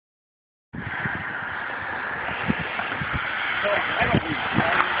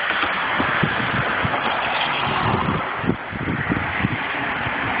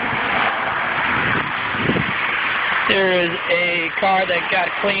There is a car that got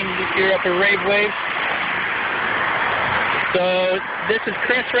cleaned here up at Ravewaves. So this is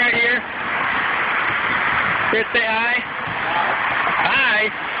Chris right here. Chris, say hi. Hi.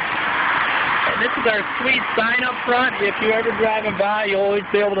 And this is our sweet sign up front. If you're ever driving by, you'll always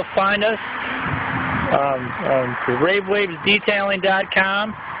be able to find us.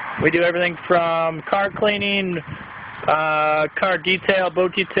 ravewavesdetailing.com. We do everything from car cleaning, car detail,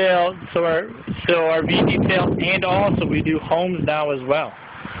 boat detail, so RV detail, and also we do homes now as well.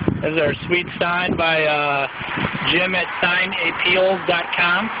 This is our sweet sign by Jim at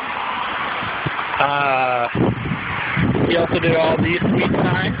signappeals.com. We also do all these sweet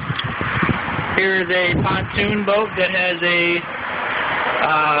signs. Here's a pontoon boat that has a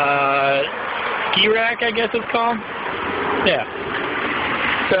ski rack, I guess it's called. Yeah.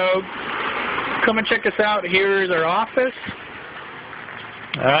 So come and check us out. Here's our office.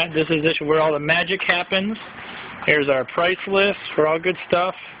 Alright, this is where all the magic happens. Here's our price list for all good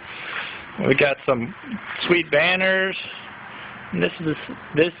stuff. We got some sweet banners. And this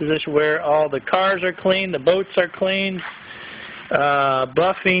is where all the cars are cleaned, the boats are cleaned,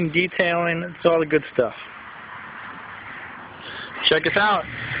 buffing, detailing, it's all the good stuff. Check us out.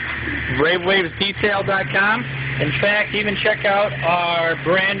 ravewaves.detail.com. In fact, even check out our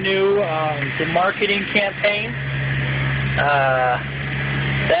brand new marketing campaign.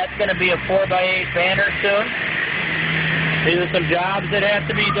 That's going to be a 4x8 banner soon. These are some jobs that have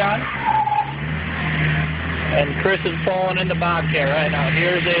to be done. And Chris is pulling in the bobcat right now.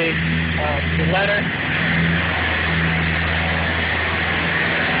 Here's a letter.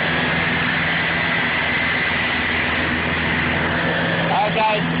 Alright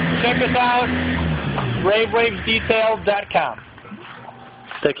guys, check us out. ravewavesdetail.com.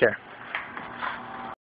 Take care.